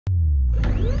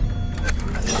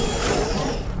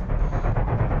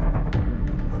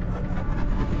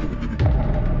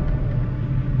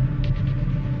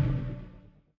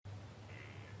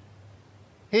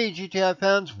Hey GTI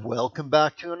fans, welcome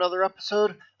back to another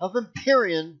episode of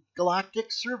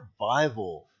Empyrion-Galactic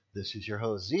Survival. This is your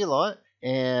host Zelot,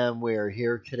 and we're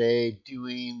here today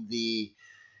doing the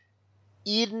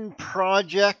Eden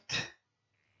Project.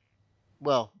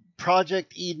 Well,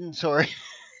 Project Eden, sorry.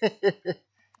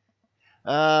 Yeah,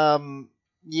 on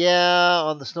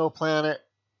the snow planet.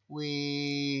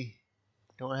 We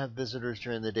don't have visitors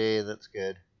during the day, that's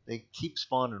good. They keep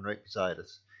spawning right beside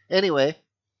us. Anyway,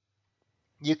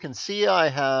 you can see I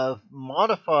have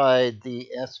modified the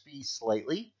SV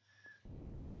slightly.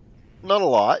 Not a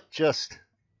lot, just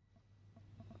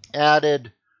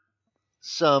added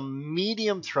some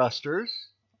medium thrusters.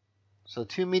 So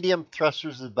 2 medium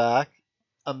thrusters at the back,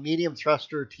 a medium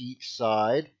thruster to each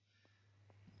side,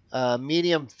 a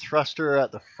medium thruster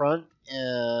at the front,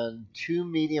 and 2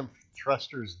 medium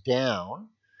thrusters down.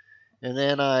 And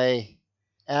then I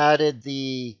added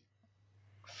the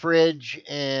fridge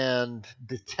and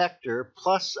detector,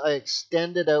 plus I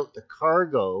extended out the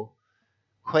cargo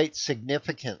quite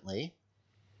significantly.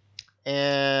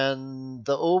 And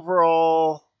the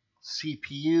overall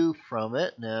CPU from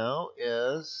it now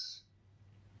is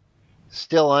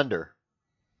still under.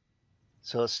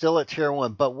 So it's still at tier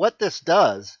 1. But what this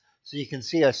does, so you can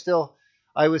see I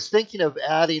was thinking of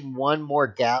adding one more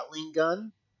Gatling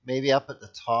gun, maybe up at the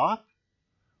top,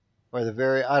 or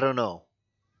I don't know.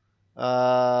 3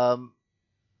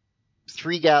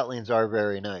 Gatlings are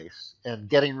very nice. And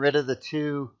getting rid of the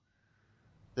two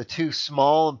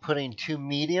small and putting 2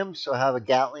 mediums, so I have a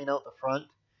Gatling out the front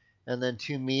and then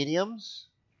 2 mediums,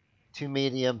 2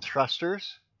 medium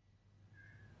thrusters,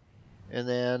 and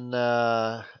then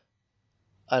I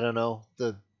don't know,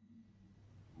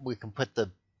 we can put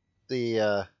the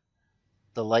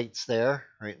lights there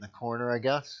right in the corner, I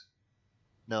guess.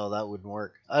 No, that wouldn't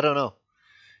work. I don't know.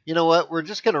 You know what? We're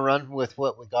just going to run with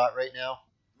what we got right now.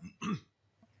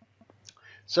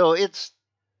 So it's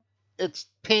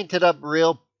painted up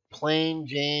real plain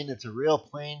Jane. It's a real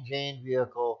plain Jane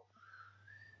vehicle.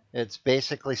 It's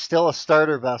basically still a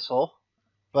starter vessel,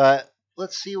 but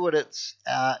let's see what it's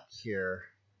at here.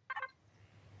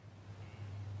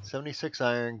 76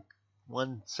 iron,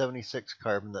 176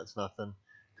 carbon, that's nothing.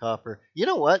 Copper. You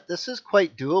know what? This is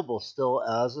quite doable still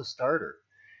as a starter.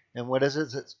 And what is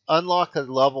it? It's unlock at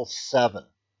level 7.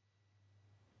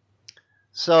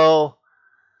 So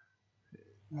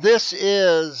this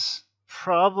is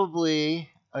probably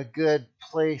a good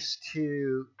place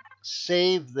to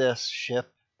save this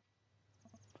ship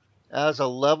as a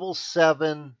level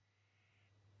 7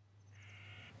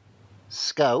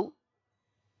 scout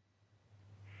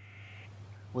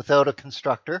without a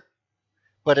constructor,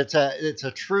 but it's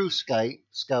a true scout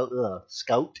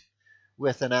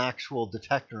with an actual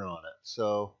detector on it.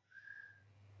 So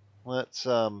let's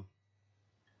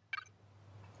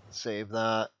save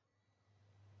that,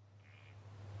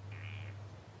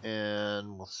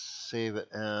 and we'll save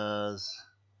it as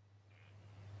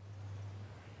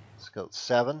Scout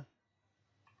 7.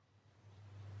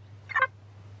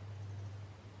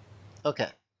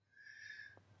 Okay.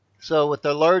 So with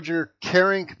the larger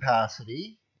carrying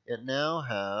capacity, it now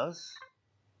has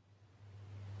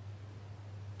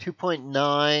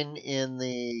 2.9 in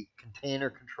the container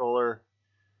controller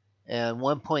and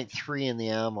 1.3 in the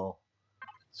ammo.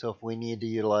 So if we need to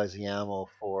utilize the ammo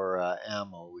for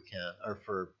ammo, we can, or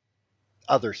for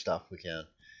other stuff, we can.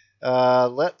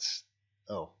 Let's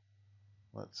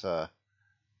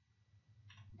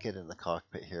get in the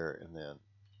cockpit here and then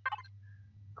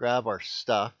grab our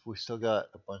stuff. We still got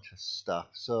a bunch of stuff.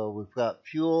 So we've got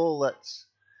fuel.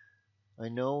 I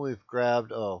know we've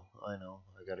grabbed, I know.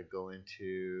 I got to go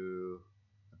into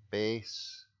the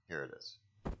base. Here it is.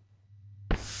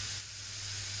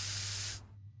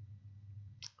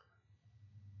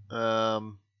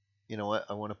 You know what?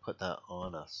 I want to put that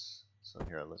on us. So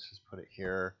here, let's just put it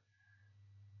here.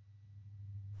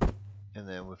 And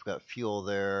then we've got fuel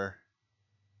there.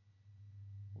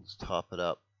 Let's top it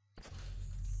up.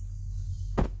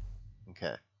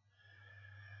 Okay.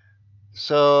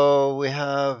 So we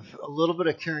have a little bit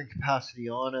of carrying capacity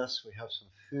on us. We have some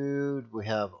food. We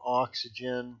have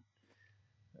oxygen.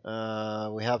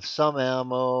 We have some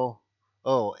ammo.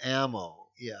 Oh, ammo.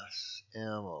 Yes,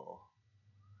 ammo.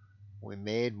 We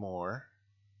made more.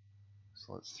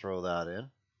 So let's throw that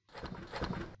in.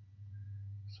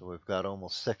 So we've got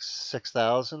almost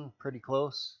 6,000, pretty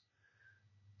close.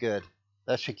 Good.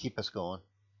 That should keep us going.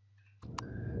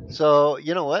 So,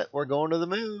 you know what? We're going to the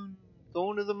moon.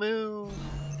 Going to the moon.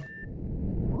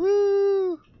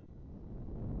 Woo!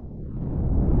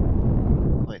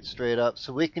 Quite straight up.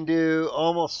 So we can do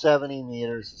almost 70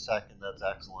 meters a second. That's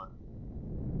excellent.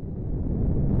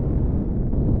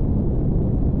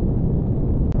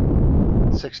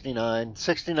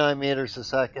 69 meters a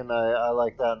second. I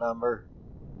like that number.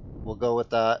 We'll go with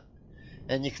that.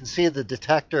 And you can see the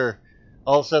detector,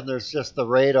 all of a sudden there's just the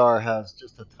radar has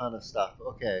just a ton of stuff.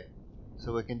 Okay,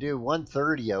 so we can do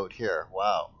 130 out here.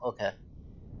 Wow, okay.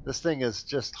 This thing is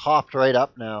just hopped right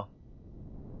up now.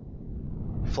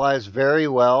 Flies very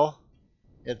well.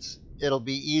 It'll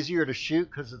be easier to shoot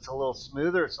because it's a little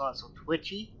smoother. It's not so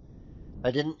twitchy.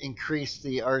 I didn't increase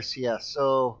the RCS.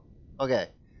 So, okay,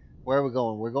 where are we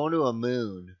going? We're going to a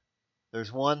moon.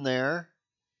 There's one there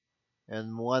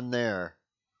and one there.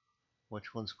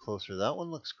 Which one's closer? That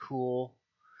one looks cool.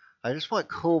 I just want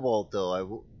cobalt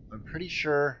though. I'm pretty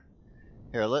sure.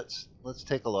 Here, let's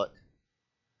take a look.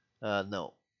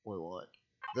 No, we want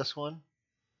this one.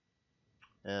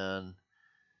 And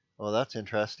oh, that's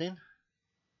interesting.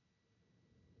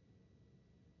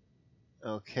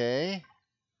 Okay.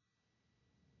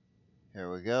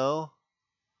 Here we go.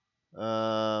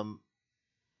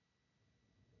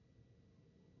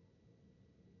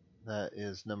 That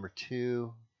is number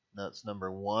 2. That's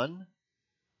number 1.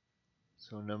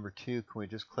 So number 2, can we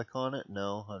just click on it?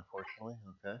 No, unfortunately.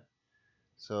 Okay.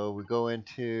 So we go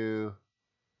into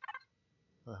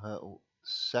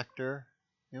sector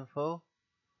info.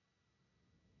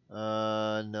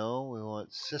 No, we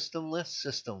want system list.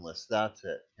 System list. That's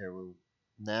it. Here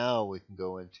now we can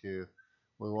go into.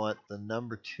 We want the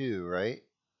number 2, right?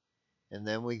 And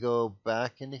then we go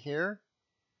back into here.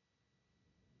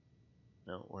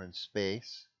 No, we're in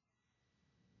space.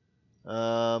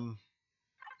 The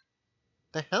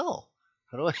hell?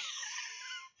 How do I?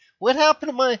 What happened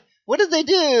to my? What did they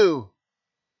do?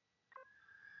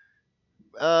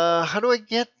 How do I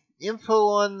get info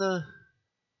on the?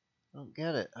 I don't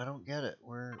get it. I don't get it.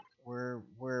 Where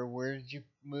did you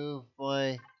move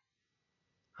my?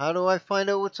 How do I find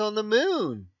out what's on the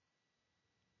moon?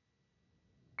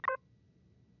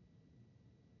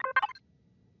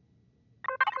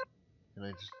 Can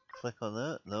I just click on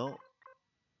that? No.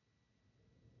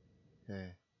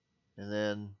 Okay. And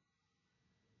then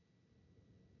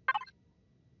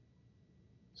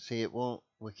see, it won't.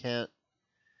 We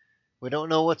don't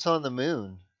know what's on the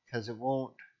moon because it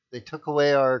won't. They took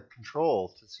away our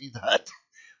control to see that.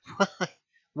 Why?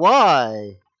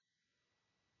 Why?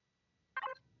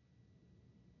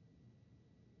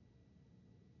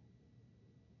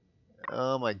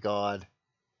 Oh my God.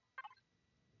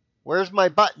 Where's my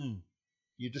button?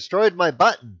 You destroyed my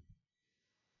button.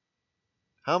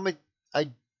 How many?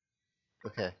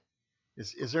 Okay.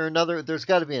 Is there another? There's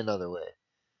got to be another way.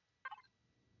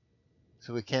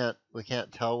 So we can't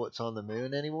tell what's on the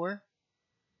moon anymore.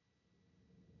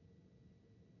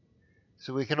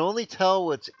 So we can only tell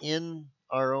what's in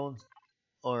our own.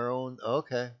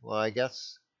 Okay. Well, I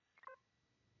guess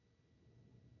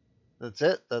that's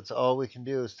it. That's all we can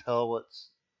do is tell what's.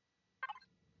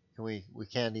 Can we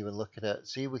can't even look at it.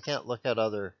 See, we can't look at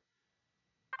other.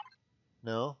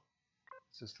 No.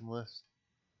 System list.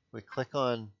 We click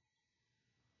on.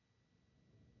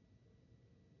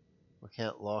 We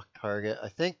can't lock target. I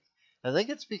think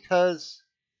it's because.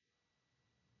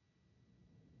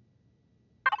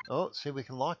 Oh, see, we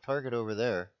can lock target over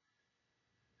there.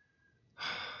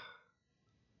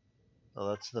 Oh,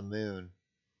 that's the moon.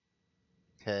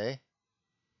 Okay.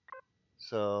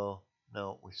 So,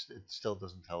 no, it still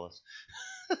doesn't tell us.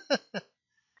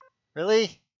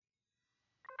 Really?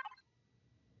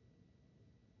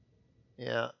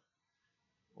 Yeah.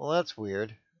 Well, that's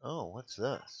weird. Oh, what's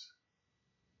this?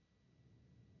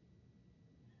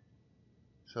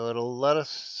 So it'll let us.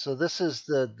 So this is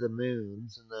the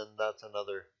moons, and then that's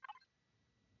another.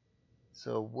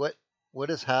 So what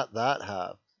does that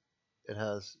have? It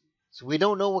has. So we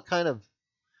don't know what kind of.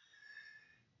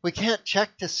 We can't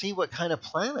check to see what kind of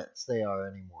planets they are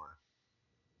anymore.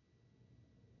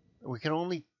 We can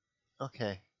only.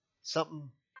 Okay. Something.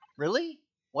 Really?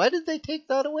 Why did they take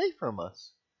that away from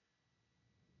us?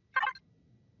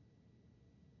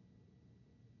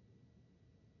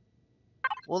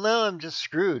 Well, now I'm just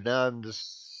screwed. Now I'm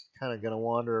just kind of going to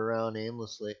wander around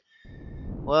aimlessly.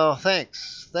 Well,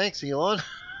 thanks. Thanks, Elon.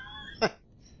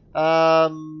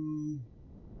 Don't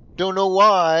know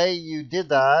why you did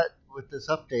that with this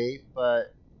update,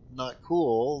 but not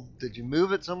cool. Did you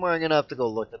move it somewhere? I'm going to have to go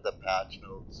look at the patch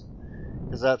notes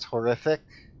because that's horrific.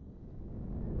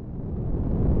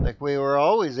 Like, we were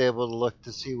always able to look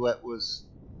to see what was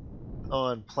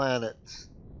on planets,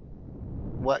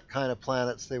 what kind of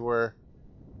planets they were.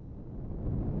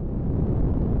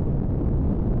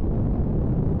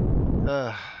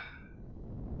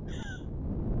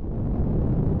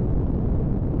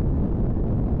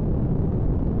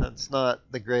 That's not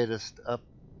the greatest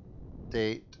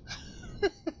update.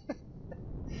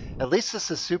 At least this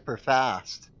is super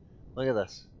fast. Look at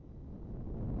this.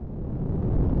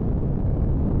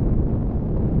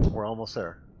 We're almost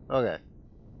there. Okay.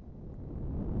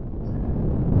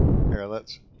 Here,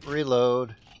 let's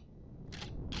reload.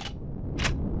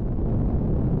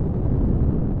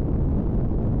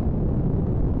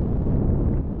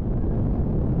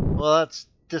 Well, that's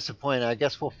disappointing. I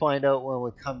guess we'll find out when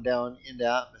we come down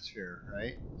into atmosphere,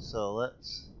 right? So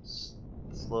let's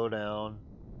slow down.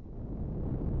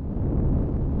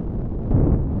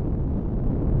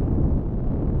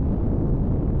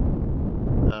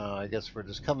 I guess we're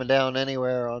just coming down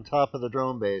anywhere on top of the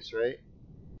drone base, right?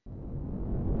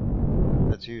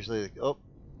 That's usually the, oh.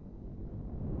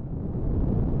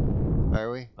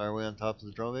 Are we? Are we on top of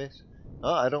the drone base?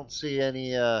 Oh, I don't see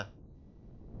any,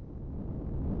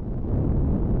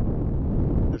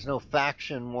 there's no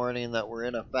faction warning that we're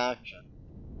in a faction.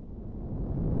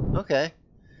 Okay.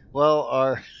 Well,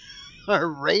 our our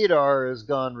radar has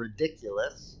gone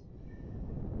ridiculous.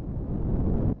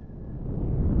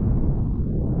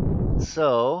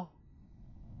 So,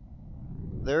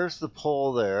 there's the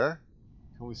pole there.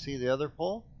 Can we see the other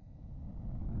pole?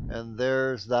 And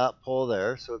there's that pole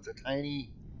there. So it's a tiny,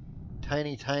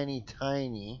 tiny, tiny,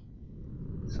 tiny.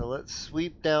 So let's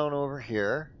sweep down over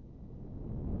here.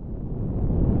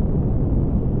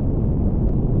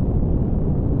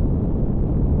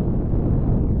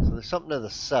 So there's something to the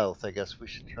south. I guess we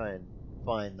should try and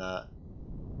find that.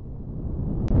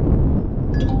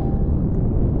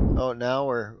 Oh, now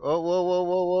we're... Oh, whoa, whoa,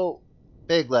 whoa, whoa.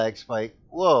 Big lag spike.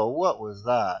 Whoa, what was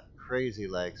that? Crazy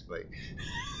lag spike.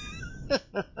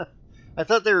 I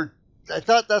thought they were... I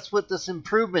thought that's what this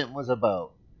improvement was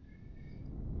about.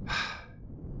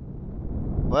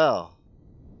 Well,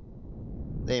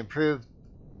 they improved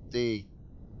the...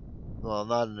 Well,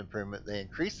 not an improvement. They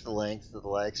increased the length of the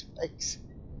lag spikes.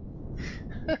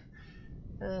 I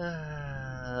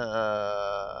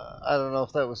don't know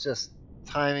if that was just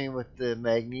timing with the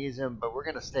magnesium, but we're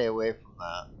going to stay away from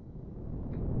that.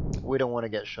 We don't want to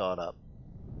get shot up.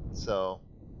 So...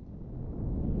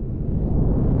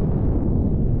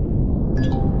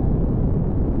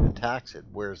 Taxid,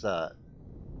 where's that?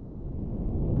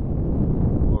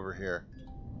 Over here.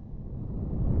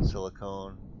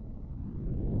 Silicone.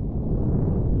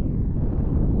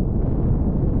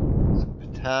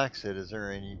 Taxid, is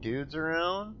there any dudes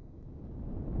around?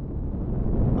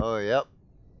 Oh, yep.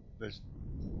 There's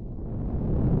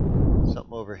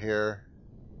something over here.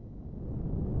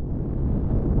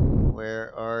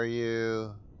 Where are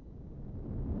you?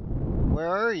 Where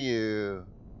are you?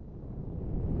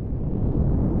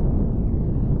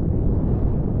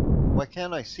 Why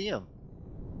can't I see him?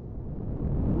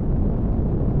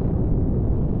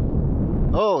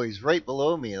 Oh, he's right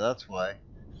below me, that's why.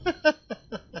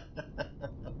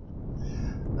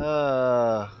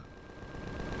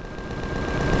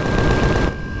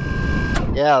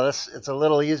 Yeah, it's a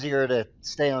little easier to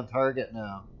stay on target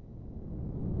now.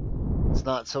 It's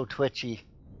not so twitchy.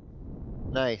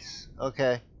 Nice.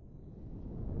 Okay.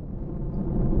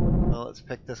 Well, let's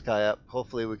pick this guy up.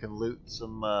 Hopefully we can loot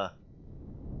some I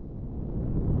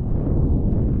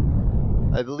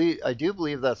do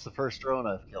believe that's the first drone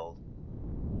I've killed.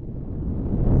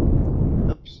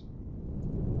 Oops.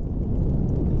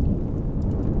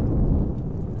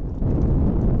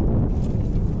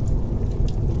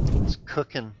 It's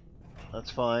cooking.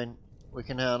 That's fine. We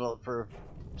can handle it for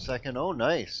a second. Oh,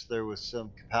 nice. There was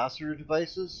some capacitor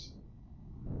devices.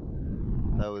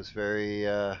 That was very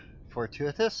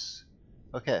fortuitous.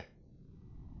 Okay.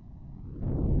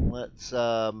 Let's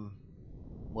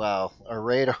wow, our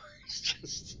radar is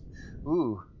just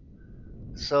ooh.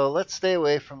 So let's stay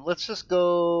away from, let's just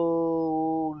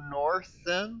go north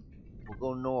then. We'll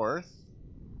go north.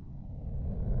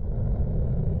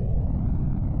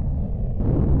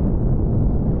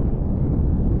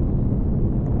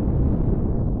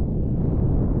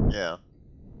 Yeah.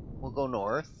 We'll go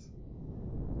north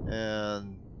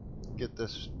and get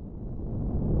this,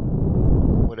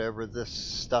 whatever this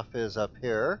stuff is up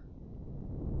here.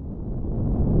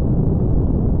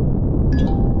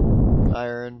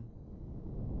 Iron,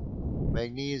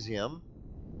 magnesium.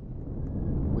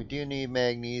 We do need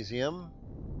magnesium.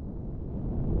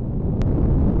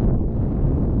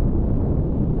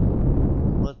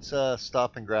 Let's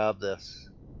stop and grab this.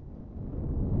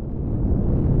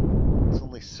 It's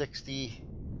only 60,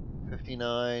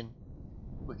 59.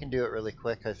 We can do it really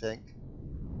quick, I think.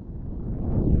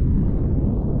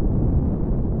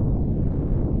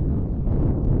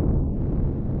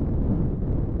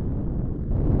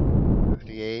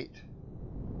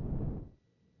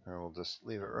 And we'll just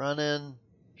leave it running,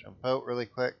 jump out really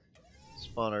quick,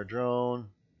 spawn our drone,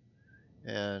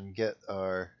 and get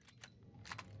our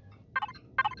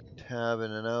tab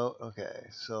in and out. Okay,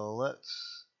 so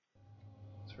it's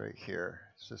right here.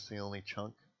 It's just the only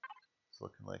chunk. It's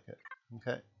looking like it.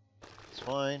 Okay, it's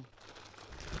fine.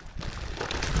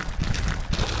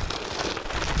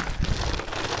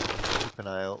 Keep an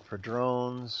eye out for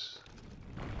drones.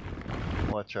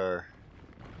 Watch our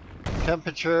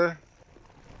temperature.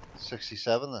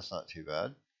 67, that's not too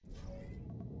bad.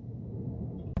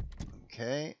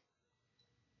 Okay.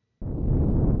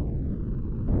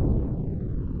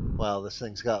 Wow, this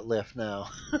thing's got lift now.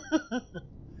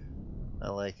 I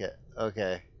like it.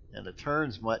 Okay, and it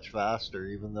turns much faster,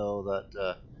 even though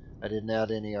that I didn't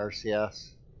add any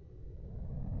RCS.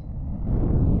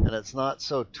 And it's not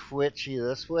so twitchy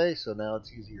this way, so now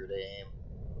it's easier to aim.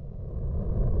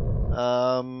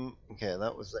 Okay,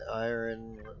 that was the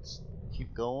iron. Let's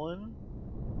keep going.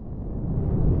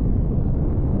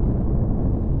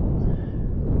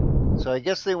 So I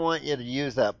guess they want you to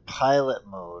use that pilot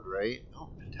mode, right? Oh,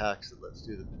 Pentaxid. Let's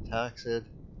do the Pentaxid.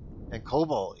 And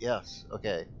Cobalt, yes.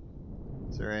 Okay.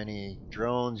 Is there any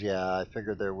drones? Yeah, I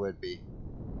figured there would be.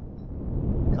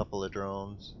 A couple of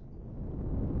drones.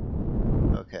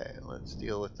 Okay, let's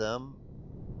deal with them.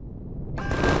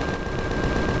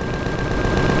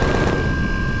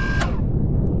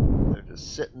 They're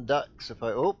just sitting ducks. If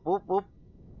I... Oh, whoop, whoop.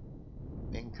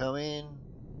 Incoming.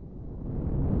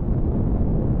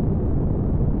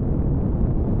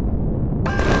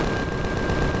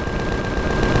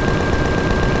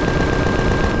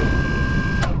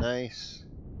 Nice.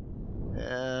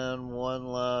 And one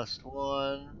last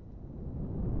one.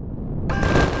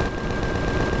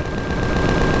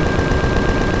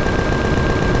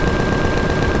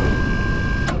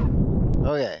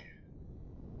 Okay.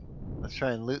 Let's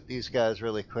try and loot these guys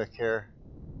really quick here.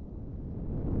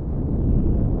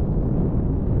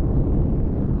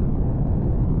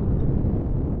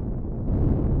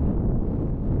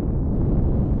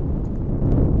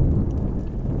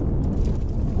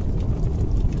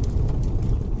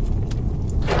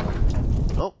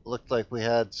 Oh, looked like we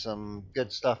had some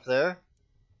good stuff there.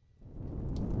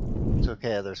 It's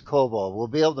okay, there's cobalt. We'll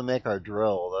be able to make our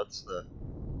drill. That's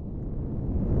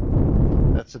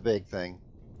the big thing.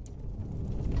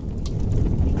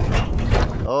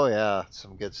 Oh yeah,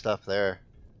 some good stuff there.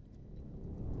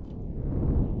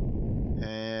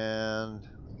 And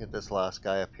get this last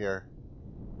guy up here.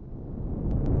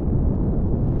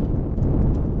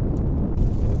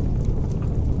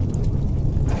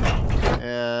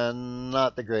 And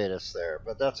not the greatest there,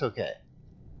 but that's okay.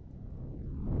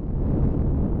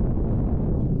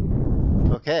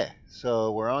 Okay,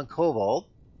 so we're on cobalt.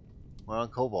 We're on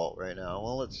cobalt right now.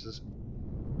 Well, let's just...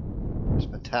 There's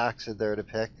Pentaxid there to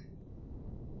pick.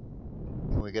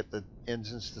 Can we get the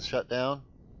engines to shut down?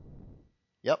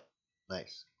 Yep.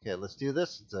 Nice. Okay, let's do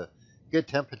this. It's a good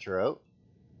temperature out.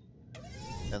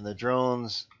 And the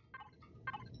drones,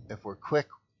 if we're quick,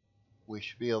 we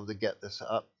should be able to get this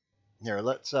up. Here,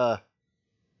 let's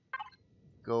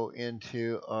go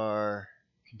into our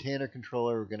container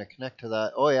controller. We're going to connect to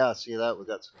that. Oh yeah, see that? We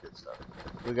got some good stuff.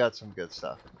 We got some good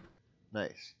stuff.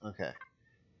 Nice. Okay.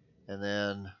 And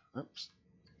then, oops,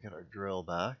 get our drill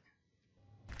back.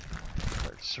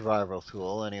 Our survival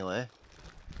tool, anyway.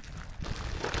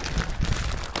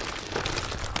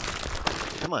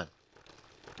 Come on.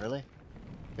 Really?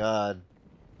 God.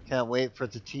 Can't wait for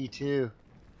the T2.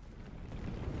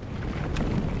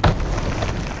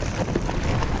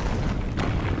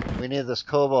 We need this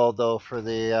cobalt, though, for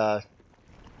the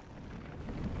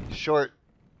short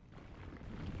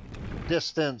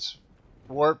distance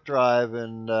warp drive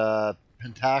and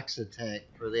Pentaxid tank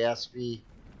for the SV.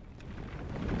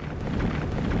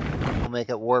 We'll make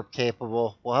it warp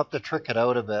capable. We'll have to trick it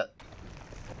out a bit.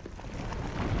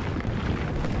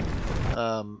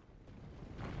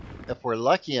 If we're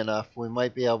lucky enough, we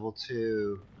might be able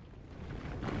to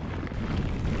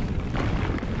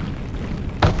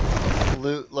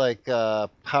loot like a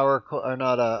or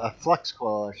not a flux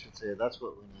coil, I should say. That's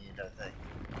what we need, I think,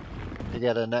 to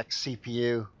get a next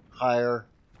CPU higher,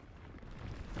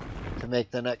 to make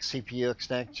the next CPU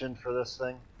extension for this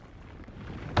thing.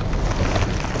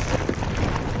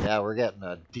 Yeah, we're getting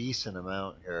a decent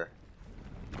amount here.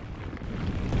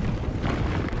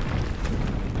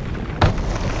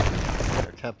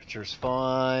 Our temperature's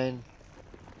fine.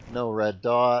 No red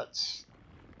dots.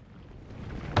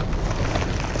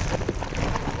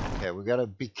 Okay, we gotta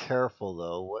be careful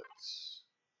though. What's...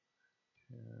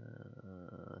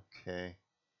 okay.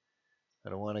 I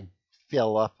don't want to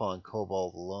fill up on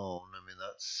cobalt alone. I mean,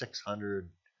 that's 600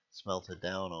 smelted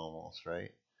down almost,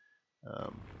 right?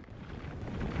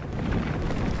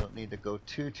 Don't need to go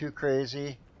too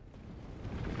crazy.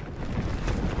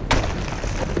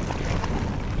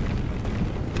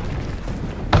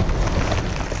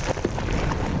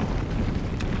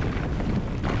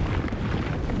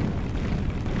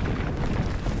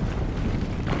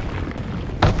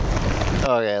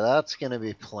 Okay, that's going to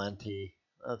be plenty.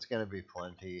 That's going to be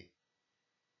plenty.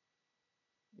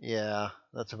 Yeah,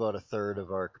 that's about a third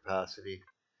of our capacity.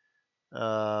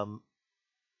 Okay.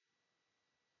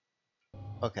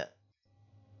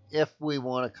 If we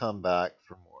want to come back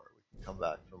for more, we can come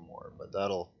back for more, but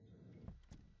that'll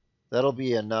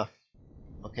be enough.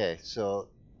 Okay, so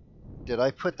did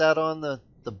I put that on the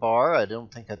bar? I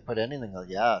don't think I put anything on.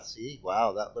 Yeah, see?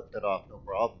 Wow, that lifted off no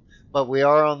problem. But we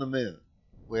are on the moon.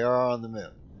 We are on the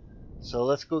moon. So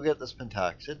let's go get this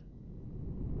pentaxid.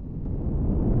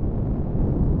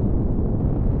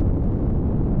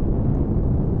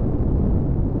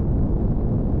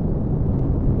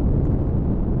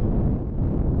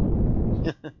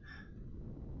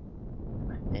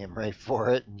 Aim right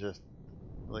for it and just,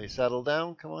 will you settle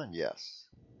down? Come on, yes.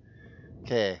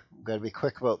 Okay, we've got to be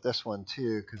quick about this one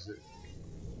too, because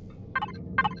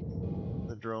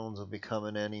the drones will be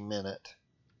coming any minute.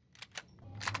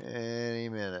 Any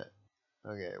minute.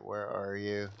 Okay, where are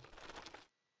you?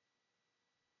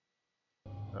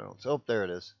 I don't. Oh, there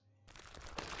it is.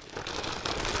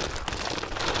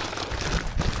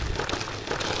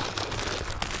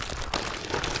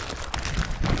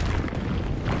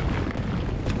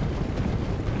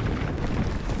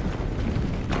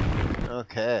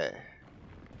 Okay.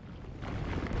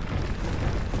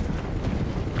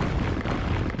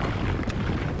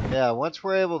 Yeah, once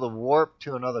we're able to warp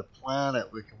to another planet,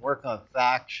 we can work on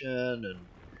faction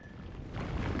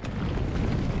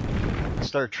and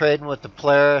start trading with the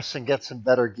Polaris and get some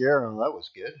better gear. Oh, that was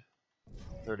good.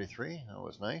 33, that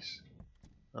was nice.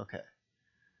 Okay.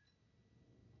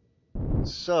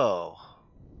 So,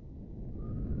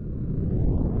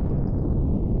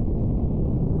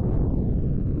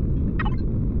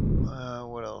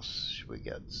 what else should we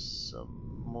get?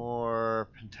 Some more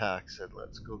pentaxid.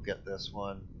 Let's go get this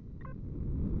one.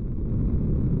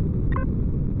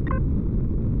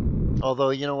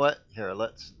 Although, you know what? Here,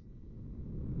 let's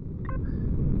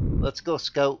go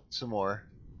scout some more.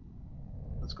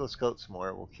 Let's go scout some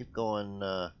more. We'll keep going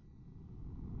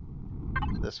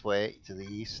this way to the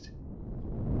east.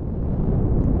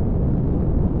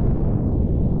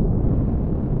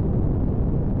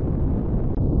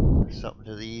 There's something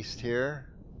to the east here.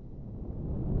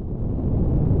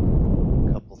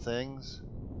 A couple things.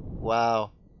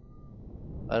 Wow.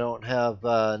 I don't have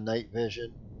night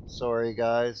vision. Sorry,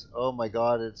 guys. Oh my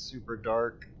god, it's super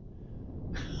dark.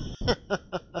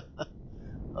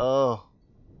 Oh,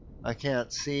 I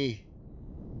can't see.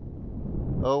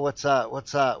 Oh, what's that?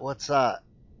 What's that? What's that?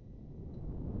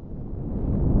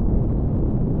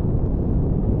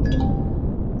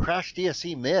 Crash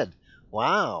DSE mid.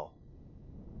 Wow.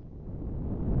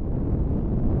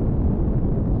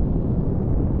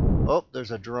 Oh,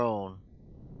 there's a drone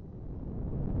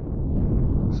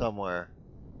somewhere.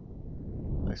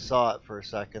 I saw it for a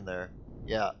second there.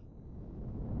 Yeah.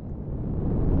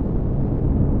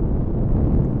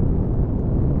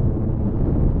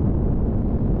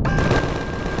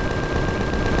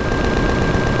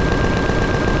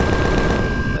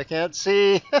 I can't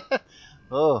see.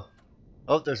 Oh.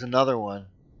 Oh, there's another one.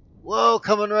 Whoa,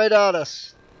 coming right at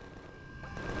us.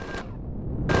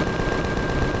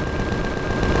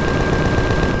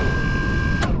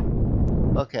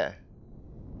 Okay.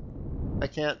 I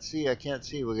can't see. I can't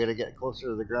see. We gotta get closer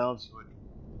to the ground so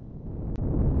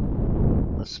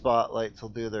the spotlights will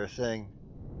do their thing.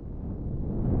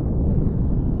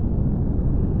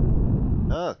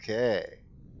 Okay.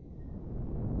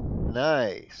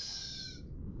 Nice.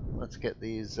 Let's get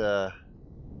these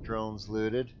drones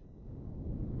looted.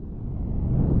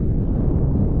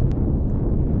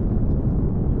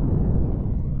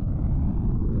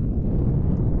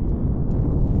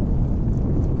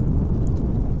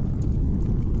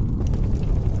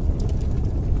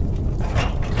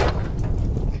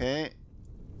 Okay.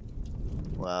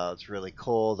 Wow, it's really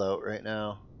cold out right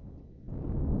now.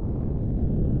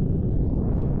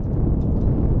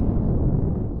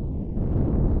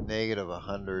 Negative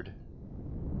 100.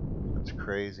 That's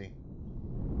crazy.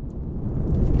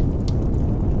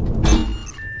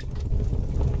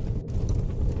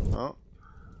 Oh,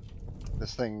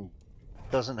 this thing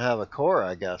doesn't have a core,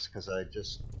 I guess, because I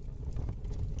just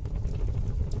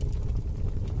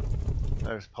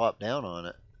popped down on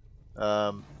it.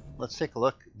 Let's take a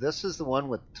look. This is the one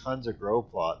with tons of grow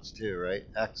plots too, right?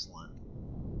 Excellent.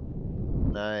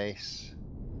 Nice.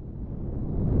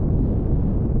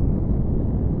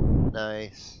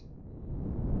 Nice.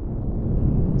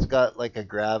 It's got like a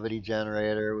gravity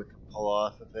generator we can pull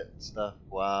off of it and stuff.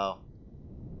 Wow.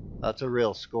 That's a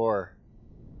real score.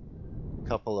 A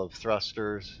couple of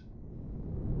thrusters.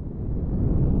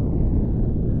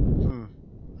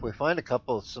 If we we find a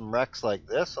couple of some wrecks like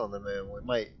this on the moon, we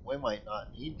might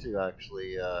not need to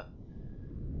actually.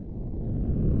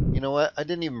 You know what? I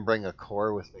didn't even bring a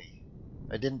core with me.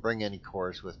 I didn't bring any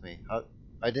cores with me.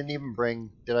 I didn't even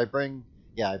bring. Did I bring?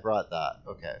 Yeah, I brought that.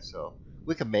 Okay, so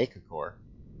we can make a core.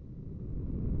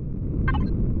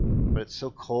 But it's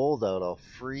so cold out, I'll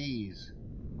freeze.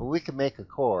 But we can make a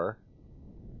core.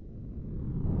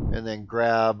 And then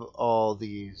grab all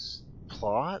these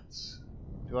plots.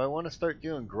 Do I want to start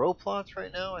doing grow plots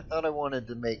right now? I thought I wanted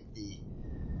to make the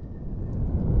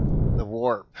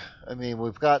warp. I mean,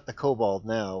 we've got the cobalt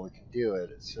now. We can do it.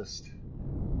 It's just...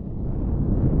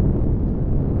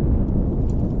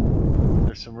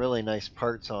 There's some really nice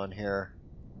parts on here.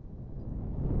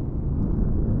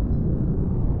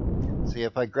 See,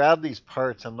 if I grab these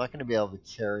parts, I'm not going to be able to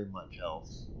carry much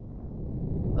else.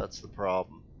 That's the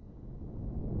problem.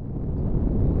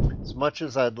 As much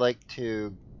as I'd like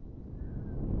to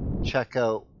check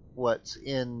out what's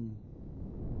in...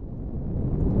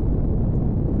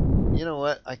 You know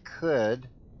what? I could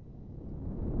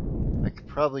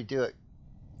probably do it.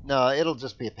 No, it'll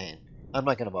just be a pain. I'm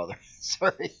not going to bother.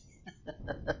 Sorry.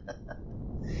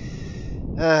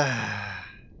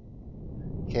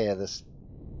 Okay, this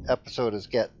episode is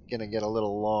gonna get a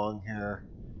little long here.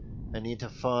 I need to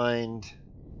find...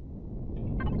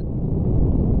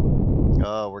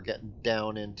 Oh, we're getting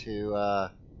down into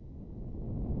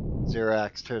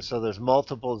Xerax too. So there's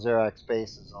multiple Xerax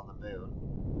bases on the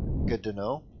moon. Good to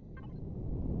know.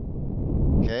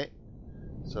 Okay,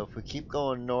 so if we keep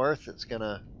going north, it's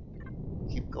gonna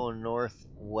keep going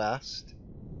northwest.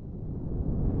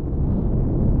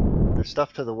 There's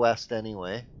stuff to the west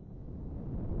anyway.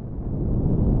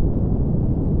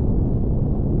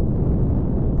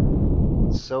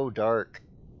 It's so dark.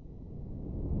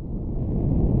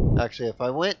 Actually, if I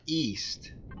went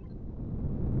east,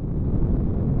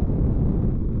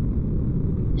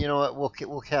 you know what?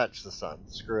 We'll catch the sun.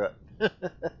 Screw it.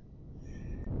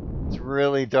 It's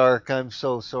really dark. I'm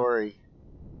so sorry.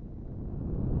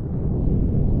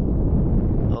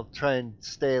 I'll try and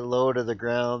stay low to the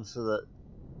ground so that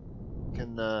I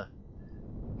can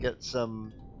get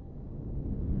some...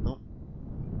 Oh.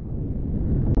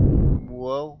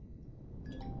 Whoa.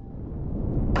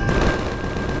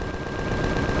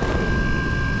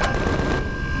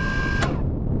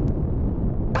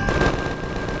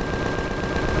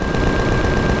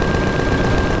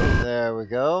 There we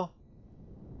go.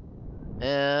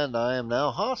 And I am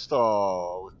now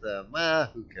hostile with them.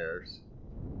 Who cares?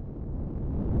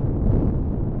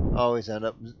 Always end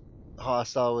up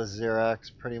hostile with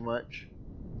Xerax, pretty much.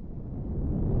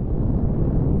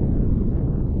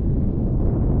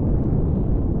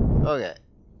 Okay.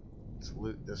 Let's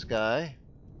loot this guy.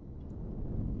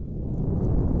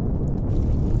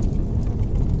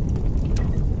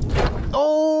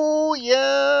 Oh,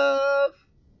 yeah!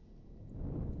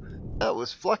 That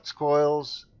was flux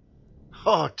coils.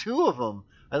 Oh, 2 of them.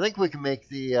 I think we can make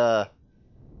the,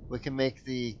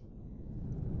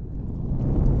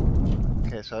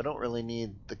 Okay, so I don't really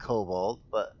need the cobalt,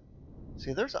 but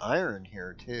see, there's iron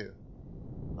here too.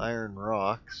 Iron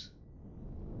rocks.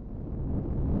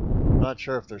 I'm not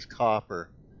sure if there's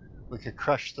copper. We could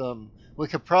crush them. We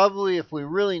could probably, if we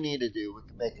really needed to, we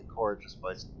could make a core just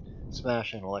by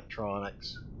smashing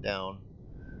electronics down.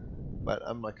 But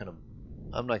I'm not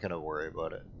gonna worry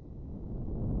about it.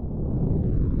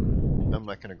 I'm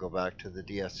not gonna go back to the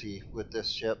DSE with this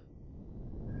ship.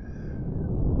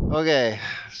 Okay,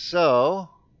 so,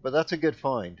 but that's a good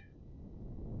find.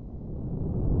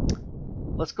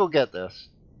 Let's go get this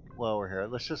while we're here.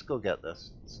 Let's just go get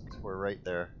this since we're right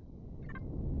there.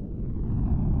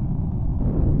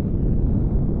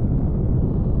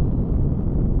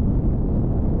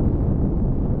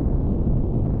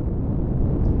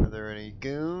 Are there any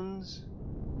goons?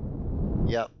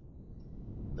 Yep.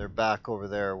 They're back over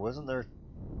there. Wasn't there...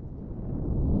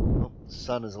 Oh, the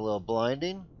sun is a little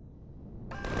blinding.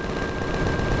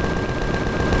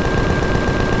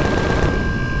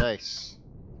 Nice.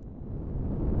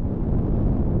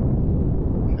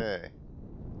 Okay.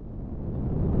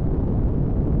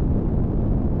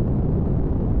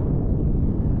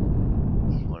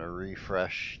 Just want to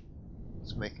refresh.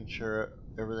 Just making sure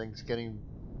everything's getting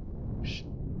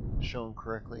shown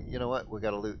correctly. You know what? We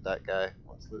gotta loot that guy.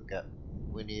 Let's loot that.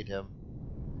 We need him.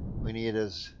 We need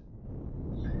his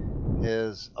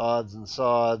odds and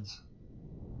sods.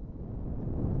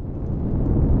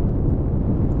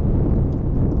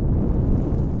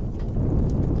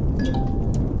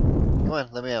 Come on,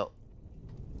 let me out.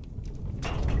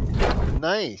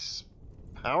 Nice!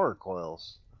 Power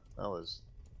coils. That was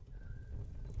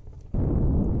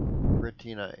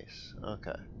pretty nice.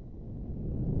 Okay.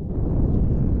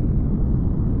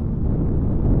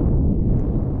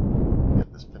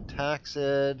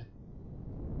 pentaxid.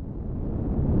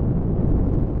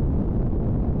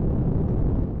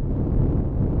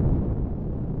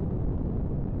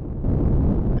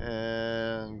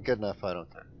 And good enough, I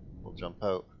don't care. We'll jump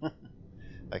out.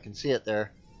 I can see it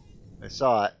there. I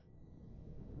saw it.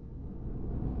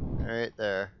 Right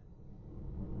there.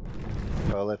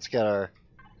 So let's get our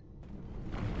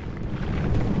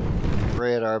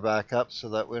radar back up so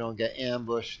that we don't get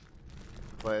ambushed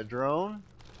by a drone.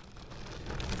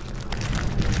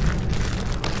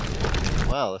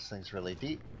 Wow, this thing's really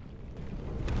deep.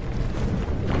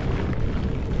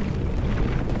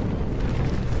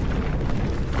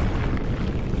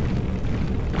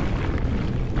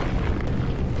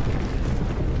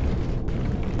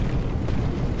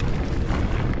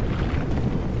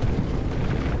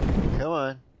 Come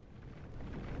on.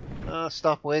 Oh,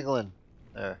 stop wiggling.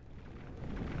 There.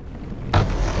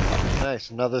 Nice,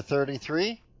 another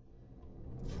 33.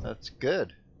 That's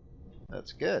good.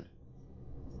 That's good.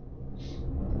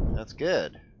 That's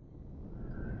good.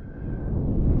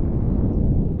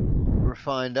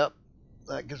 Refined up.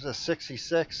 That gives us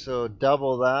 66, so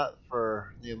double that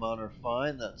for the amount of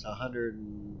refined. That's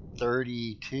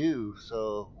 132,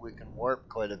 so we can warp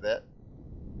quite a bit.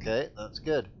 Okay, that's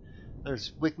good.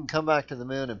 We can come back to the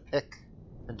moon and pick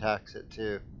pentaxid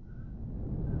too.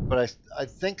 But I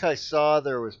think I saw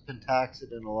there was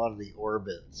pentaxid in a lot of the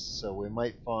orbits, so we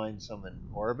might find some in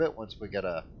orbit once we get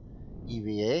a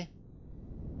EVA.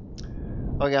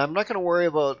 Okay, I'm not going to worry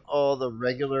about all the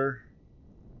regular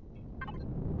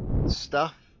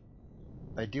stuff.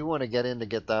 I do want to get in to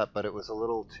get that, but it was a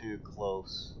little too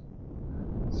close.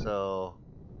 So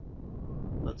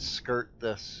let's skirt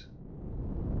this.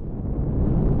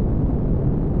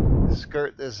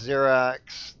 Skirt this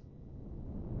Xerax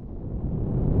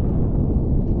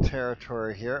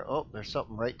territory here. Oh, there's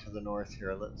something right to the north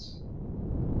here. Let's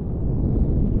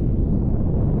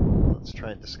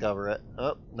try and discover it.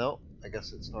 Oh, no, I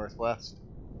guess it's northwest.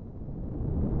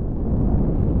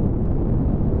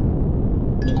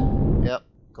 Yep,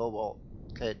 cobalt.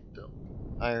 Okay,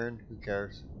 iron, who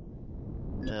cares?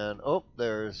 And oh,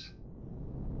 there's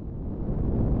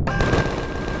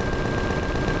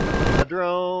a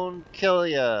drone. Kill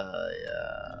ya.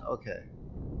 Yeah, okay.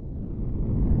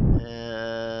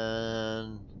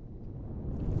 And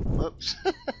whoops.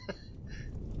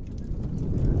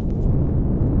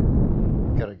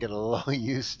 Gotta get a little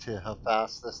used to how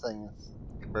fast this thing is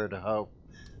compared to how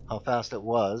fast it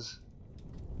was.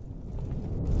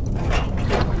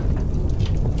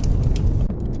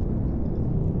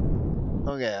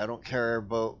 Okay, I don't care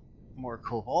about more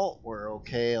cobalt. We're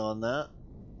okay on that.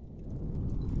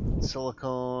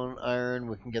 Silicone, iron,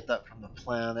 we can get that from the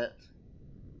planet.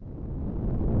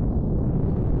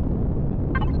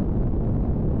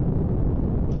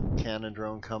 Cannon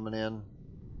drone coming in.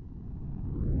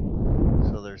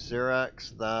 So there's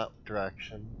Xerax that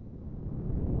direction.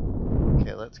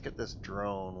 Okay, let's get this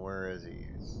drone. Where is he?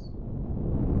 He's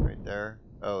right there.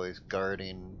 Oh, he's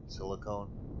guarding silicone.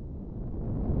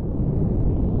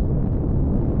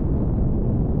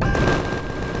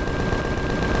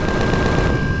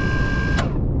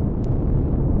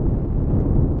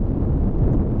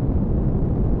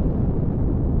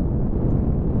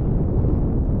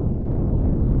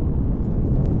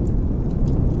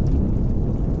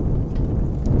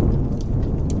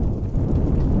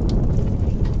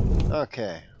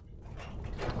 Okay.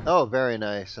 Oh, very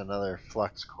nice. Another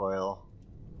flux coil.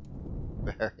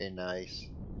 Very nice.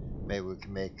 Maybe we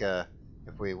can make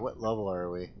what level are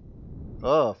we?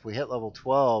 Oh, if we hit level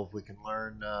 12, we can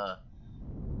learn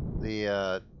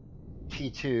the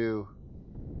T2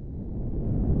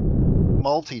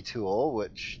 multi-tool,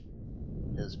 which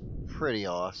is pretty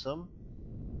awesome.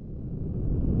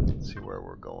 Let's see where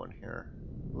we're going here.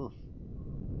 Ooh.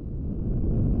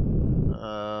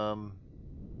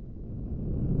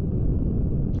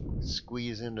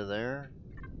 Squeeze into there.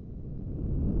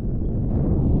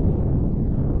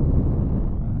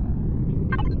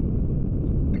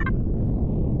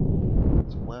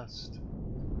 It's west.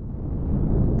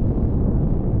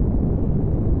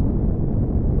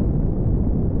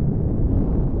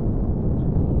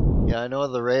 Yeah, I know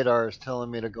the radar is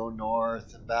telling me to go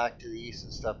north and back to the east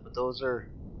and stuff, but those are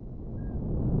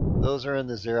in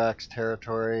the Xerax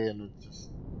territory, and it's just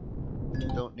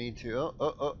don't need to.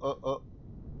 Oh.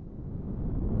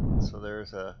 So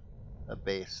there's a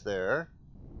base there.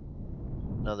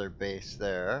 Another base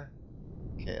there.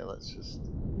 Okay, let's just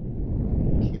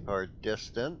keep our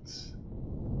distance.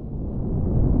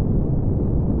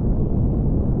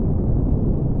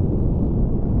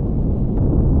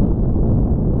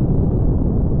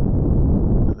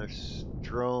 And there's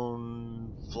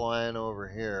drone flying over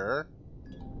here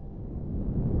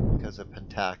because of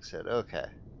Pentaxid. Okay.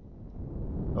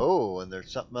 Oh, and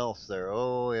there's something else there.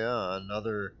 Oh yeah,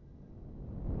 another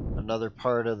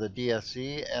part of the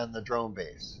DSC and the drone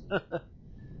base.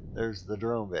 There's the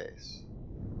drone base.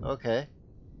 Okay.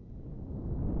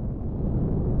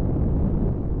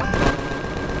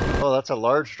 Oh, that's a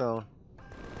large drone.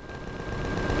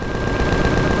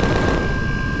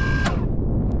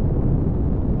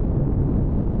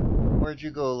 Where'd you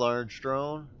go, large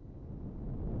drone?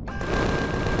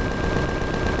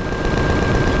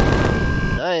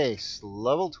 Nice,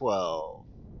 level 12.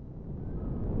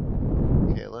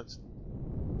 Okay, let's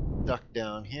duck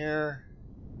down here.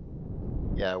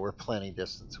 Yeah, we're plenty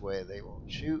distance away. They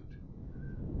won't shoot.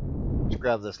 Let's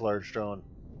grab this large drone.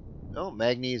 Oh,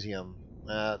 magnesium.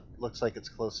 Looks like it's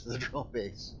close to the drone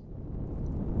base.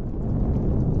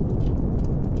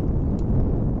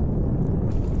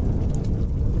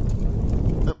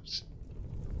 Oops.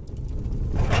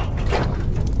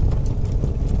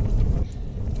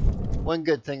 One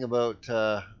good thing about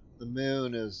the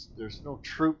moon is there's no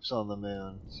troops on the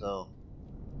moon, so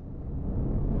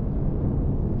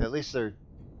at least there,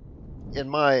 in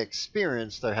my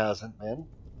experience, there hasn't been.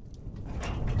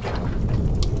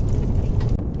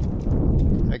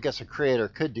 I guess a creator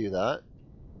could do that.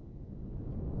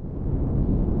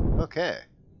 Okay.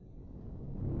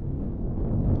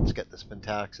 Let's get this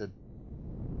Pentaxid.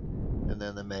 And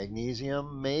then the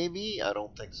magnesium, maybe? I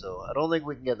don't think so. I don't think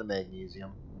we can get the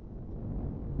magnesium.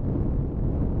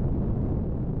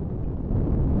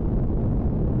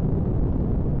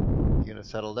 You gonna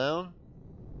settle down?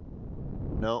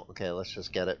 No? Okay, let's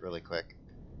just get it really quick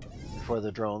before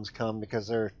the drones come,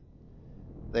 because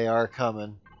they are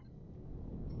coming.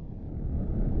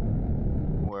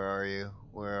 Where are you?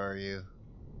 Where are you?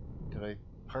 Did I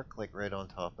park like right on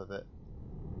top of it?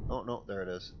 Oh no, there it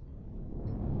is.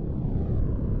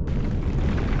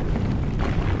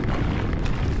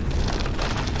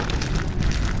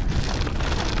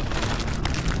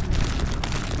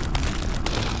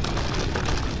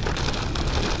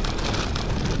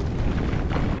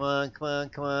 Come on, come on,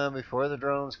 come on, before the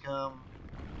drones come.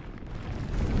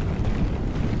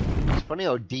 It's funny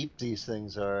how deep these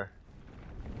things are.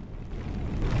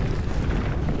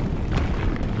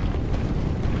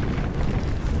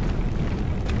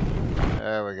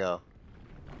 There we go.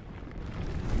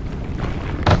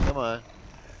 Come on.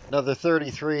 Another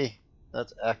 33.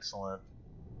 That's excellent.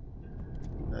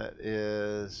 That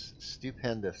is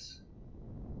stupendous.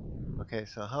 Okay,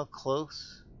 so how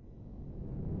close?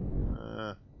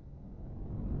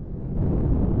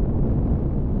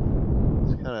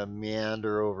 Let's kind of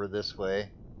meander over this way.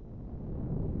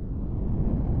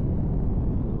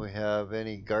 Do we have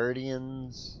any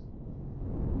guardians?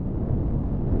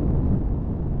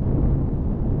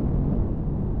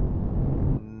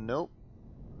 Nope.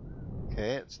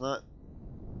 Okay, it's not.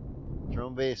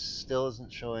 Drone base still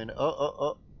isn't showing.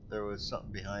 Oh. There was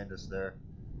something behind us there.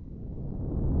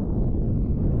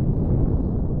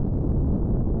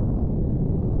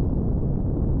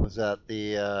 Was that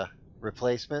the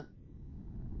replacement?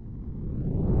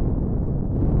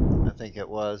 I think it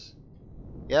was.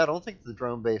 Yeah, I don't think the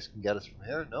drone base can get us from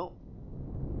here. No.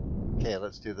 Okay,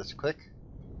 let's do this quick.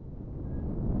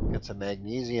 Get some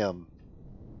magnesium.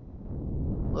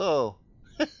 Whoa.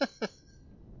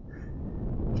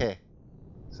 Okay.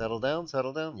 Settle down,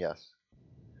 yes.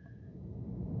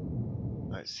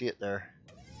 Alright, see it there.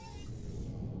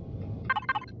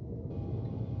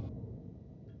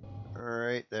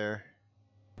 Right there.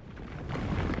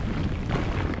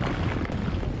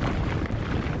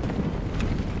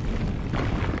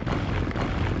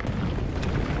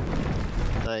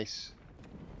 Nice.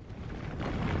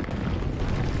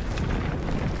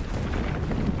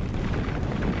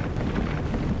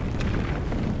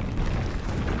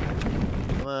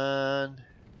 Come on.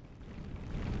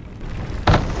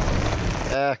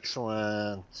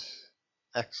 Excellent.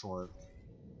 Excellent.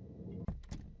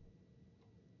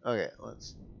 Okay,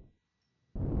 let's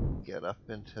get up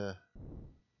into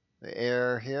the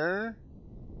air here.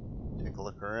 Take a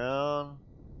look around.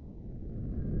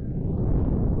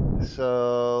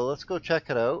 So let's go check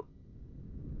it out.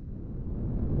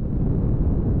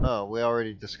 Oh, we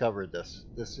already discovered this.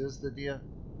 This is the deal.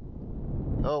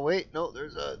 Oh wait, no,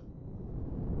 there's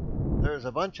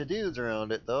a bunch of dudes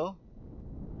around it though.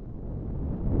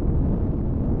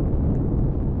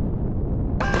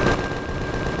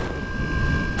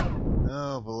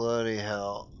 Oh bloody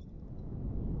hell.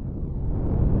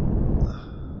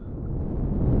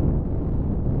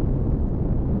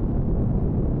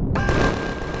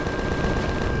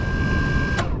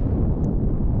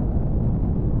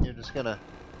 You're just gonna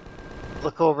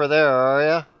look over there, are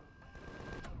ya?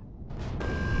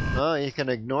 Oh, you can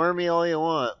ignore me all you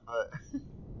want, but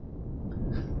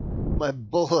my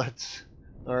bullets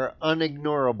are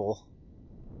unignorable.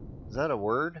 Is that a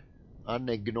word?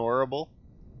 Unignorable?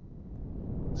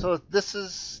 So this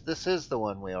is the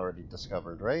one we already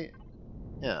discovered, right?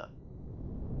 Yeah.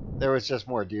 There was just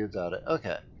more dudes at it.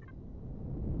 Okay.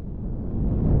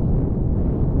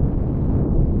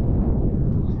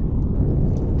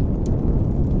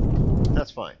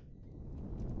 That's fine.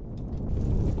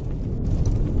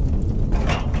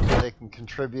 They can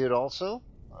contribute also.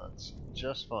 That's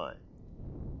just fine.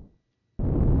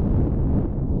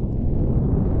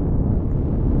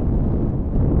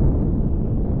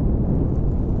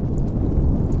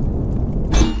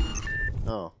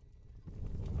 Oh.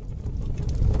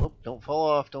 Oh, don't fall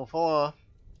off, don't fall off.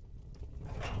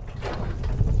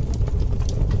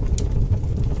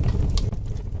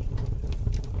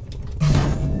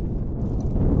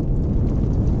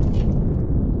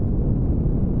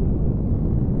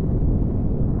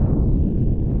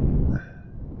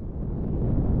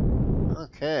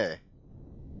 Okay.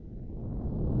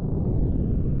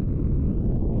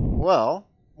 Well,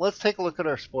 let's take a look at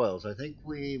our spoils. I think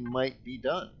we might be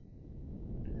done.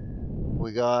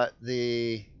 We got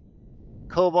the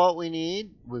cobalt we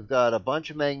need. We've got a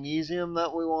bunch of magnesium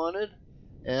that we wanted.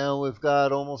 And we've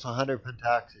got almost 100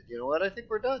 pentaxid. You know what? I think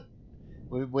we're done.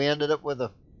 We ended up with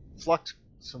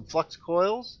some flux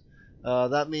coils.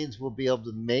 That means we'll be able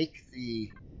to make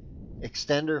the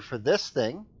extender for this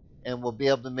thing. And we'll be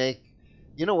able to make...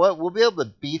 You know what? We'll be able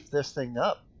to beef this thing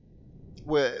up.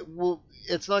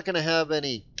 It's not going to have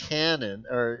any cannon,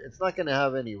 or it's not going to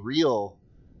have any real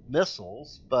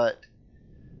missiles, but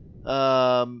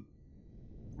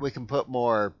we can put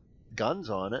more guns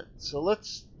on it. So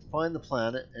let's find the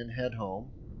planet and head home.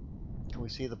 Can we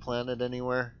see the planet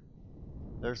anywhere?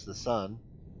 There's the sun.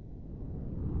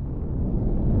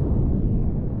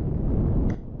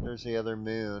 There's the other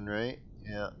moon, right?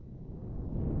 Yeah.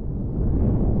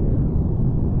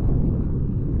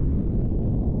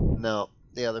 No,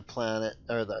 the other planet,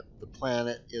 or the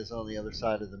planet is on the other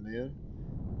side of the moon.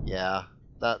 Yeah,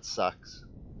 that sucks.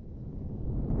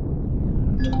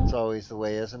 It's always the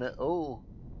way, isn't it? Oh,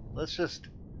 let's just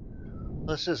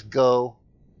go.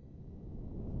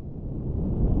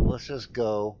 Let's just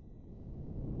go.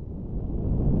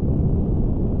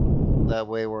 That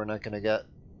way we're not going to get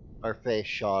our face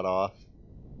shot off.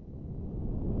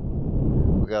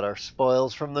 We got our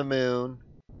spoils from the moon.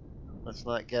 Let's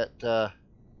not get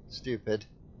stupid.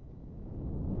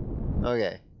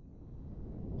 Okay.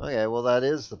 Okay, well that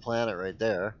is the planet right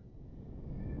there.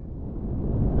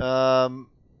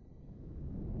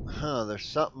 There's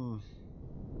something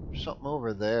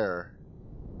over there.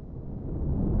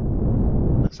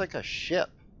 Looks like a ship.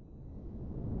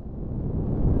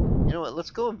 You know what,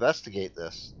 let's go investigate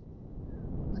this.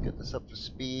 Let's get this up to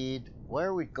speed. Why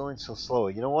are we going so slow?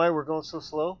 You know why we're going so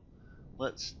slow?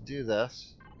 Let's do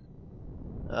this.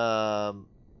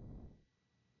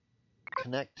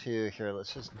 Connect to here.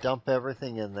 Let's just dump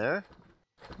everything in there.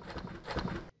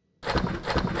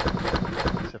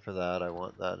 Except for that, I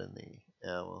want that in the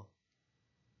ammo.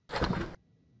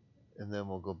 And then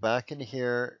we'll go back into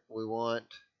here. We want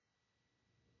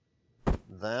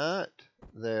that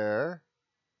there.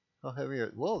 How heavy are...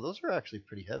 Whoa, those are actually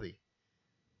pretty heavy.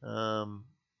 So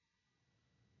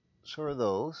are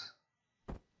those.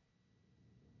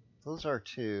 Those are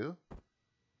two.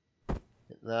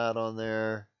 Get that on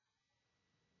there.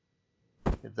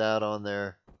 Get that on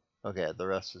there. Okay, the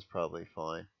rest is probably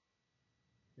fine.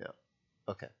 Yeah.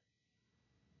 Okay.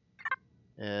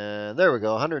 And there we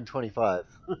go, 125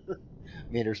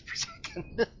 meters per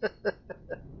second.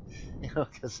 You know,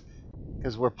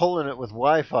 because we're pulling it with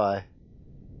Wi-Fi,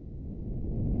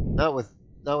 not with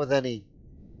any,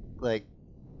 like,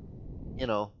 you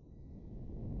know,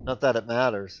 not that it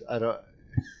matters. I don't.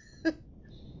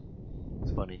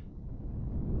 It's funny.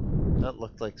 That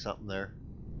looked like something there.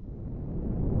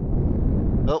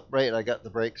 Oh, right, I got the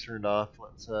brakes turned off.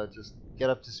 Let's just get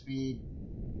up to speed,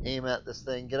 aim at this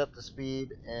thing, get up to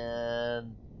speed,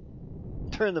 and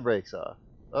turn the brakes off.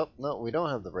 Oh, no, we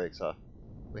don't have the brakes off.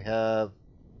 We have...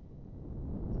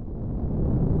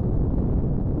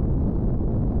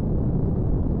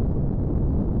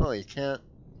 Oh, you can't...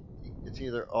 It's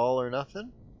either all or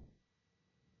nothing?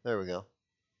 There we go.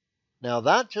 Now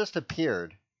that just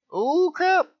appeared. Oh,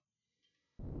 crap!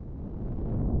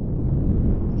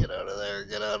 Get out of there,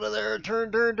 get out of there,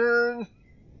 turn, turn, turn!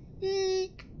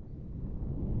 Eek!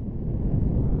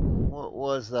 What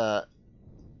was that?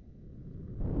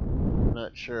 I'm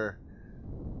not sure.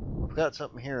 We've got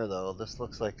something here, though. This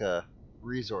looks like a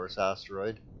resource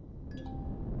asteroid.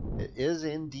 It is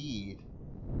indeed.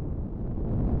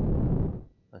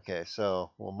 Okay,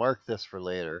 so we'll mark this for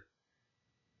later.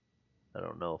 I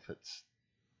don't know if it's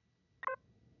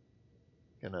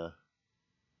gonna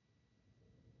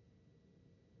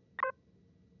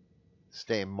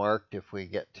stay marked if we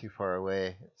get too far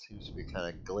away. It seems to be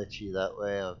kind of glitchy that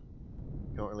way. I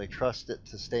don't really trust it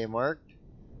to stay marked.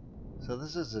 So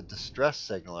this is a distress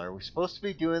signal. Are we supposed to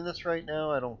be doing this right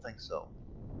now? I don't think so.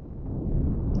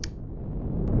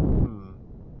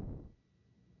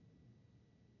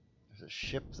 There's a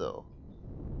ship though.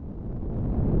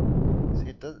 See,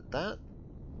 it does, that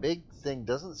big thing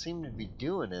doesn't seem to be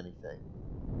doing anything.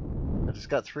 I just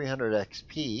got 300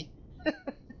 XP.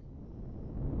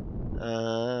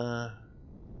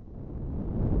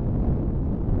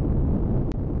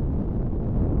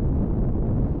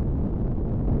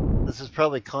 This is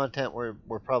probably content we're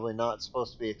probably not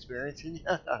supposed to be experiencing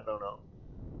yet. I don't know.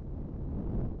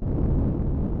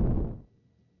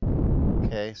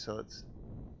 Okay, so it's...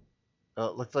 Oh,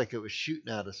 it looked like it was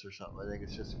shooting at us or something. I think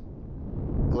it's just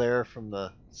glare from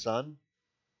the sun.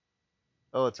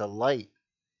 Oh, it's a light.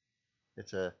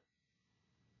 It's a...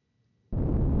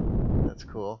 That's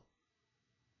cool.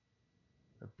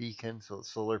 A beacon, so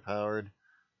it's solar powered.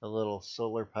 A little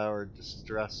solar powered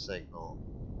distress signal.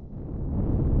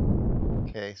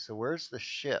 Okay, so where's the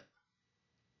ship?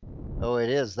 Oh, it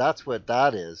is. That's what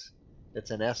that is.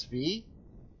 It's an SV?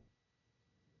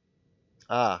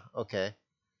 Ah, okay.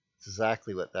 It's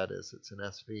exactly what that is. It's an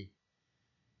SV.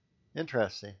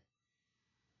 Interesting.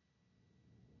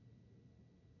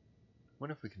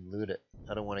 Wonder if we can loot it.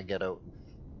 I don't want to get out and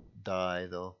die,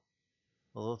 though.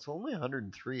 Although it's only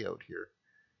 103 out here.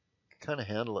 Kind of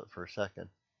handle it for a second.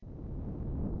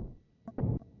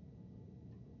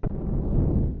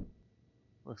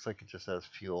 Looks like it just has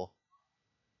fuel.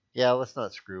 Yeah, let's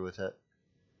not screw with it.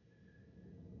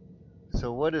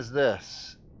 So what is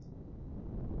this?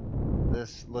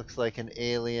 This looks like an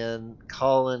alien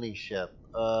colony ship.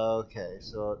 Okay,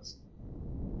 so it's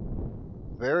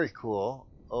very cool.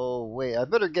 Oh, wait, I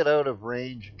better get out of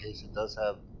range in case it does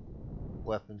have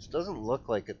weapons. Doesn't look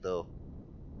like it, though.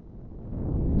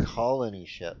 Colony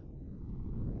ship.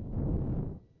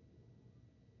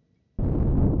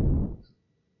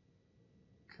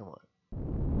 Come on.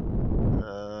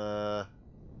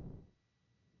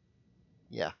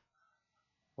 Yeah.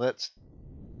 Let's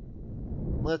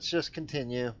just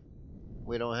continue.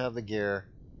 We don't have the gear.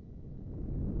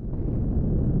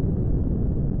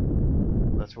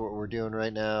 That's what we're doing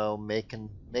right now, making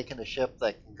a ship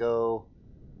that can go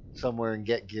somewhere and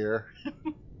get gear.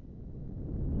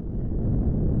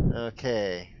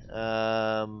 Okay.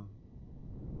 Yeah,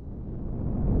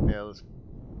 let's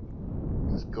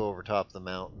just go over top of the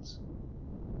mountains.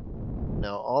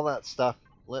 Now, all that stuff,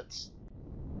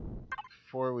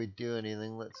 before we do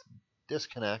anything, let's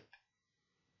disconnect.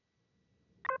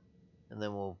 And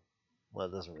then well,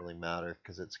 it doesn't really matter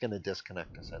because it's going to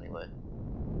disconnect us anyway.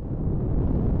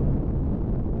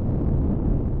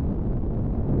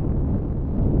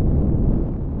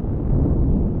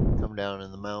 Come down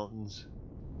in the mountains.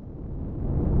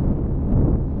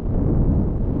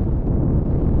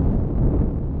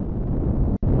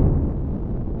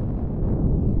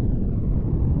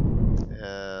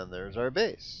 And there's our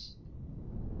base.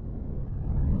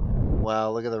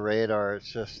 Wow, look at the radar.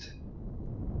 It's just...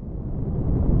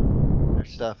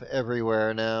 There's stuff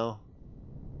everywhere now.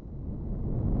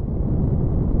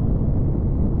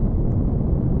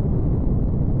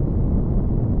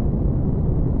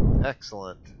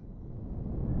 Excellent.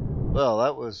 Well,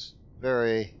 that was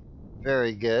very,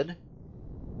 very good.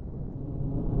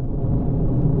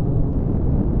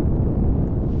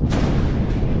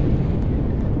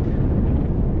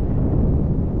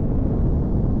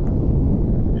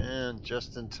 And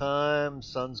just in time,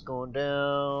 sun's going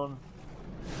down.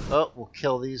 Oh, we'll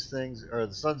kill these things, or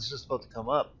the sun's just about to come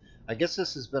up. I guess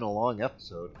this has been a long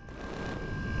episode.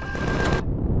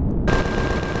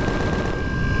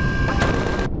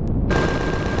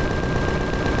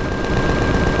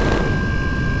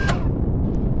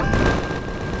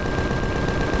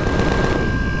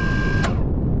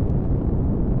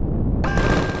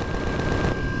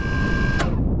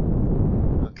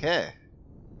 Okay.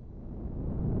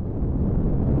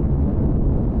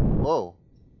 Whoa.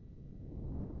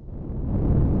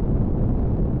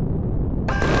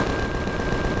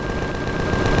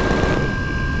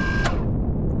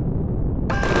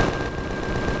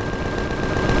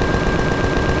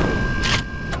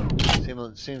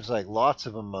 Seems like lots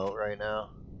of them out right now.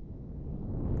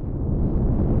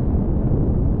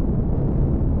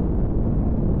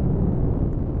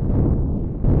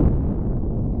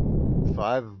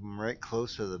 Five of them right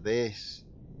close to the base.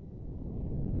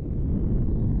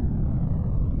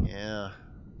 Yeah.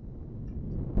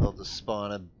 They'll just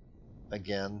spawn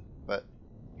again, but,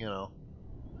 you know.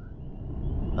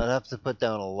 I'd have to put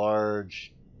down a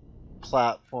large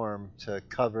platform to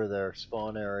cover their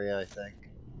spawn area, I think.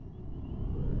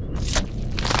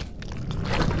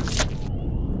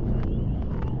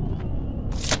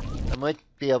 I might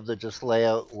be able to just lay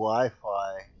out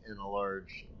Wi-Fi in a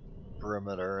large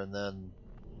perimeter, and then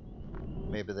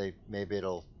maybe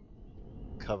it'll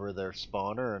cover their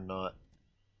spawner and not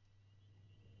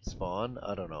spawn.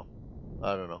 I don't know.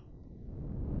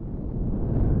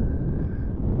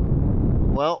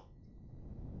 Well,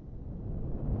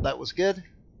 that was good.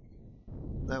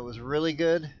 That was really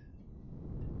good.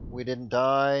 We didn't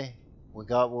die. We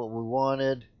got what we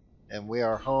wanted, and we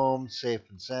are home, safe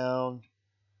and sound.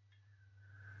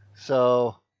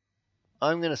 So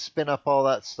I'm gonna spin up all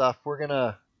that stuff. We're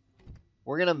gonna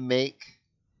make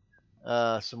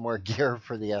some more gear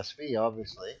for the SV.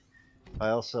 Obviously, I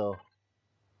also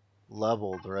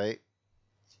leveled, right?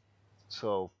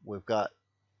 So we've got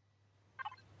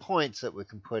points that we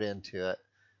can put into it,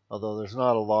 although there's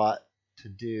not a lot to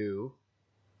do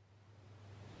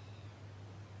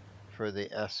for the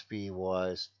SV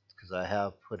wise, because I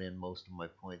have put in most of my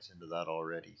points into that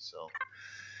already. So,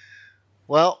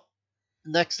 well,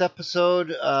 next episode,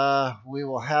 we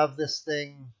will have this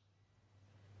thing,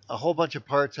 a whole bunch of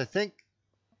parts. I think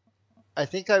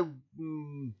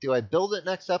do I build it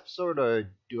next episode, or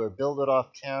do I build it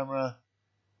off camera?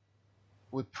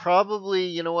 We probably,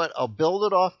 you know what, I'll build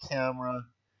it off camera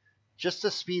just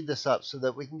to speed this up so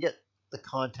that we can get the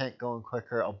content going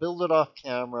quicker. I'll build it off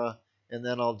camera, and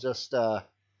then I'll just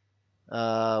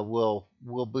we'll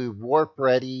be warp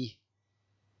ready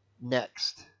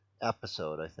next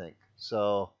episode, I think.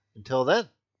 So until then,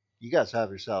 you guys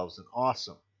have yourselves an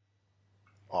awesome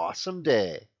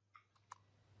day.